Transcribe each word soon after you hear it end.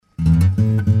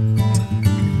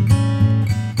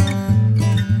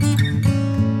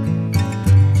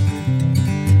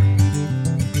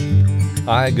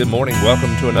Hi, good morning.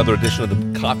 Welcome to another edition of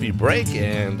the Coffee Break,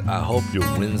 and I hope your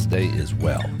Wednesday is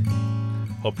well.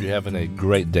 Hope you're having a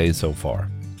great day so far.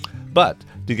 But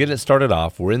to get it started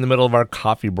off, we're in the middle of our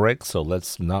coffee break, so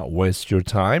let's not waste your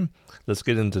time. Let's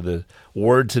get into the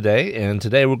Word today, and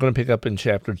today we're going to pick up in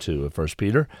chapter 2 of 2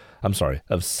 Peter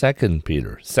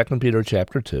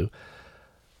chapter 2,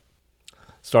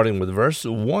 starting with verse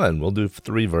 1. We'll do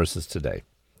 3 verses today.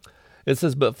 It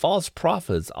says, "But false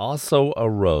prophets also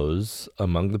arose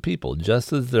among the people,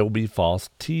 just as there will be false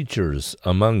teachers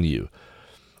among you,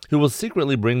 who will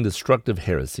secretly bring destructive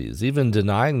heresies, even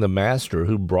denying the master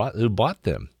who bought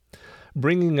them,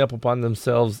 bringing up upon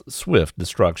themselves swift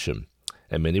destruction.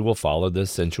 And many will follow their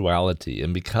sensuality,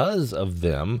 and because of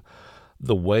them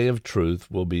the way of truth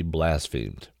will be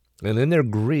blasphemed. And in their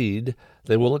greed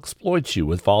they will exploit you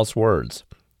with false words.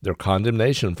 Their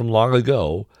condemnation from long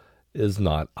ago is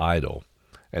not idle,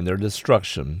 and their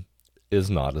destruction is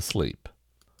not asleep."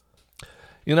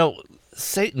 You know,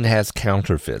 Satan has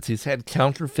counterfeits. He's had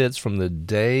counterfeits from the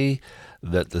day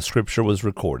that the Scripture was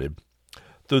recorded,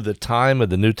 through the time of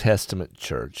the New Testament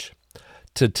church,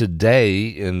 to today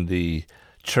in the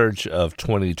church of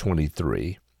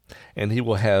 2023, and he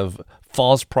will have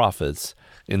false prophets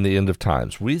in the end of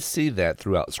times. We see that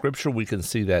throughout Scripture. We can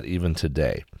see that even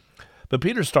today. But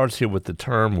Peter starts here with the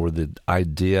term or the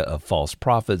idea of false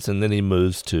prophets, and then he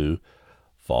moves to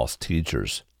false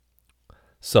teachers.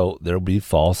 So there will be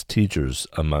false teachers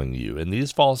among you. And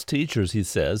these false teachers, he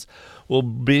says, will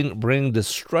bring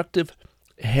destructive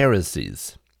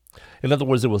heresies. In other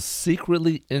words, it will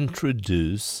secretly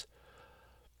introduce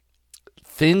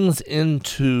things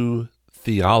into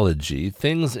theology,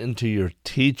 things into your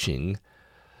teaching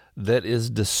that is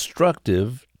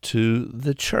destructive to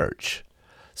the church.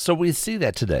 So we see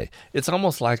that today. It's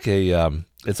almost like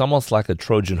a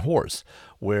Trojan Horse,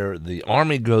 where the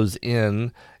army goes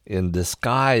in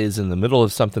disguise in the middle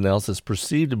of something else. It's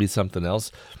perceived to be something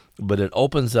else, but it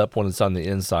opens up when it's on the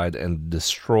inside and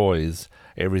destroys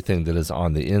everything that is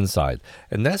on the inside.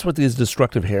 And that's what these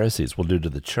destructive heresies will do to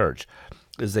the church,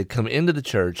 is they come into the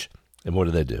church, and what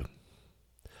do?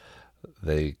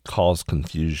 They cause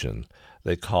confusion.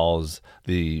 They cause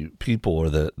the people or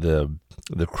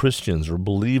the Christians or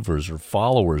believers or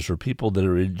followers or people that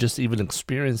are just even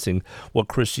experiencing what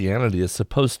Christianity is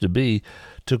supposed to be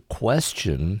to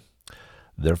question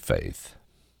their faith.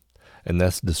 And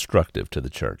that's destructive to the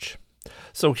church.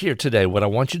 So here today, what I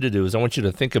want you to do is I want you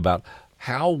to think about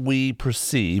how we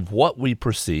perceive, what we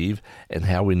perceive, and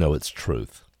how we know it's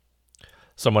truth.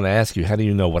 So I'm going to ask you, how do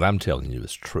you know what I'm telling you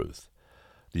is truth?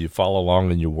 Do you follow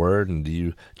along in your word, and do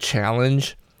you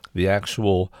challenge the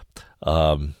actual,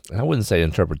 I wouldn't say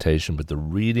interpretation, but the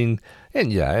reading,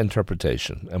 and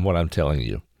interpretation, and what I'm telling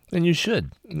you? And you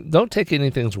should. Don't take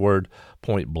anything's word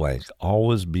point blank.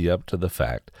 Always be up to the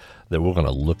fact that we're going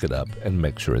to look it up and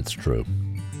make sure it's true.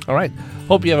 All right.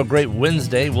 Hope you have a great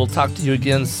Wednesday. We'll talk to you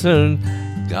again soon.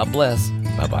 God bless.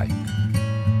 Bye-bye.